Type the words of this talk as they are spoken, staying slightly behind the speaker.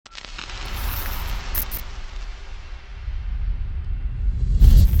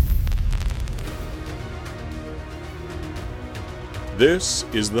This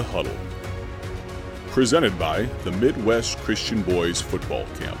is The Huddle, presented by the Midwest Christian Boys Football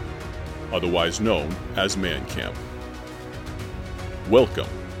Camp, otherwise known as Man Camp. Welcome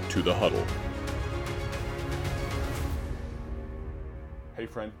to The Huddle. Hey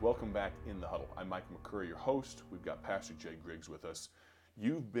friend, welcome back in The Huddle. I'm Mike McCurry, your host. We've got Pastor Jay Griggs with us.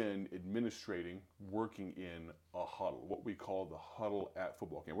 You've been administrating, working in a huddle, what we call the huddle at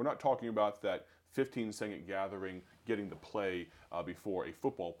football camp. We're not talking about that 15-second gathering, getting the play before a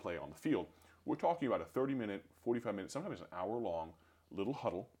football play on the field. We're talking about a 30-minute, 45-minute, sometimes an hour-long little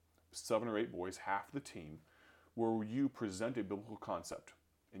huddle, 7 or 8 boys, half the team, where you present a biblical concept.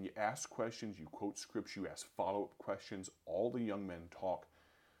 And you ask questions, you quote scripts, you ask follow-up questions, all the young men talk.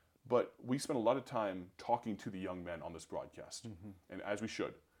 But we spend a lot of time talking to the young men on this broadcast, and as we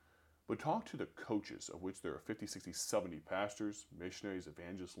should. But talk to the coaches, of which there are 50, 60, 70 pastors, missionaries,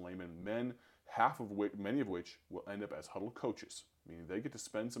 evangelists, laymen, men, many of which will end up as huddle coaches, meaning they get to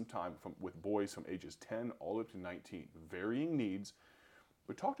spend some time with boys from ages 10 all the way up to 19, varying needs.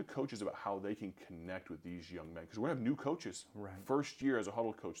 But talk to coaches about how they can connect with these young men, because we're going to have new coaches, first year as a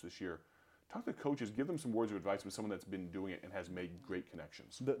huddle coach this year. Talk to coaches, give them some words of advice with someone that's been doing it and has made great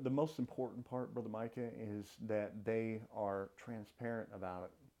connections. The most important part, Brother Micah, is that they are transparent about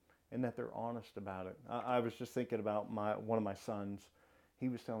it and that they're honest about it. I was just thinking about one of my sons. He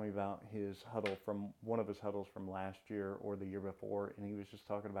was telling me about his huddle one of his huddles from last year or the year before, and he was just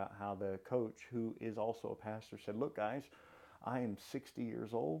talking about how the coach, who is also a pastor, said, "Look, guys, I am 60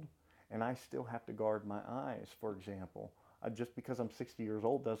 years old, and I still have to guard my eyes, for example. Just because I'm 60 years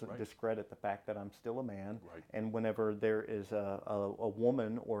old doesn't discredit the fact that I'm still a man. And whenever there is a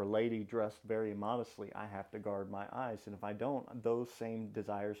woman or a lady dressed very modestly, I have to guard my eyes. And if I don't, those same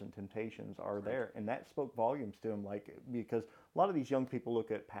desires and temptations are there." And that spoke volumes to him, because a lot of these young people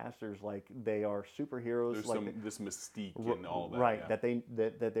look at pastors like they are superheroes. There's this mystique and all that. Right, that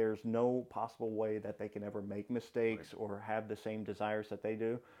there's no possible way that they can ever make mistakes or have the same desires that they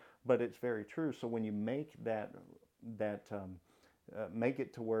do. But it's very true. So when you make make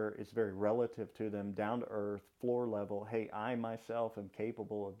it to where it's very relative to them, down to earth, floor level. Hey, I myself am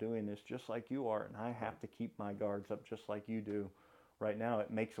capable of doing this just like you are, and I have to keep my guards up just like you do. Right now,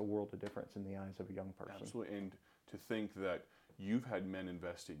 it makes a world of difference in the eyes of a young person. Absolutely, and to think that you've had men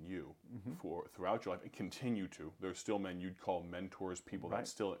invest in you throughout your life and continue to. There's still men you'd call mentors, people that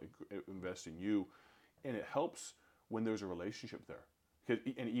still invest in you, and it helps when there's a relationship there.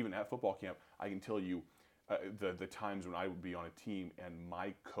 And even at football camp, I can tell you, the times when I would be on a team and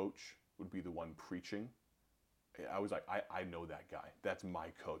my coach would be the one preaching, I was like, I know that guy. That's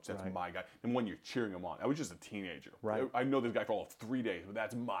my coach. That's my guy. And when you're cheering him on, I was just a teenager. I know this guy for all 3 days, but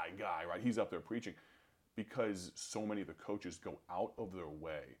that's my guy, right? He's up there preaching. Because so many of the coaches go out of their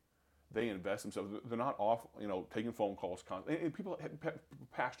way. They invest themselves. They're not off, taking phone calls constantly. And people,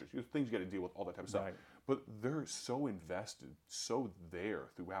 pastors, things you got to deal with, all that type of stuff. But they're so invested, so there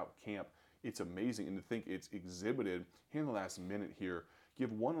throughout camp. It's amazing, and to think it's exhibited here in the last minute here.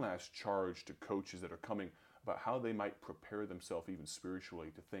 Give one last charge to coaches that are coming about how they might prepare themselves even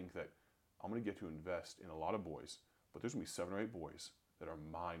spiritually to think that I'm going to get to invest in a lot of boys, but there's going to be 7 or 8 boys that are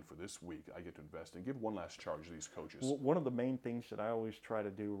mine for this week. I get to invest in. Give one last charge to these coaches. Well, one of the main things that I always try to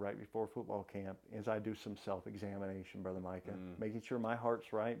do right before football camp is I do some self-examination, Brother Micah, making sure my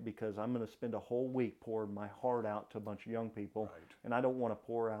heart's right, because I'm going to spend a whole week pouring my heart out to a bunch of young people, and I don't want to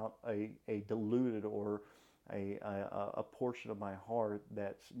pour out a diluted or a portion of my heart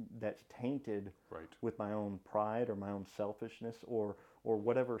that's tainted with my own pride or my own selfishness or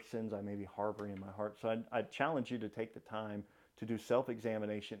whatever sins I may be harboring in my heart. So I challenge you to take the time to do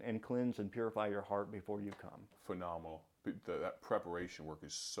self-examination and cleanse and purify your heart before you come. Phenomenal. That preparation work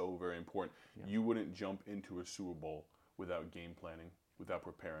is so very important. You wouldn't jump into a Super Bowl without game planning, without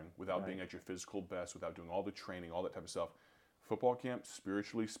preparing, without being at your physical best, without doing all the training, all that type of stuff. Football camp,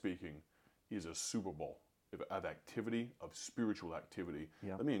 spiritually speaking, is a Super Bowl of activity, of spiritual activity.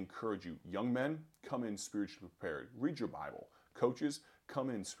 Let me encourage you, young men, come in spiritually prepared. Read your Bible. Coaches,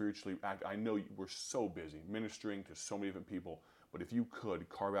 come in spiritually active. I know we're so busy ministering to so many different people, but if you could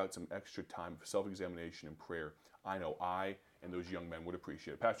carve out some extra time for self-examination and prayer, I know I and those young men would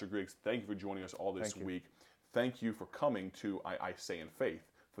appreciate it. Pastor Griggs, thank you for joining us all this week. Thank you for coming to, I say in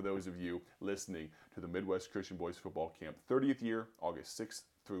faith, for those of you listening to the Midwest Christian Boys Football Camp, 30th year, August 6th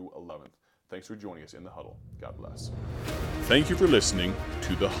through 11th. Thanks for joining us in The Huddle. God bless. Thank you for listening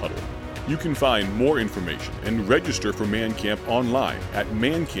to The Huddle. You can find more information and register for Man Camp online at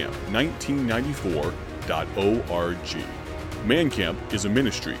mancamp1994.org. Man Camp is a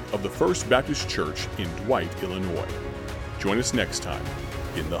ministry of the First Baptist Church in Dwight, Illinois. Join us next time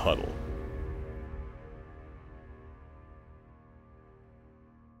in The Huddle.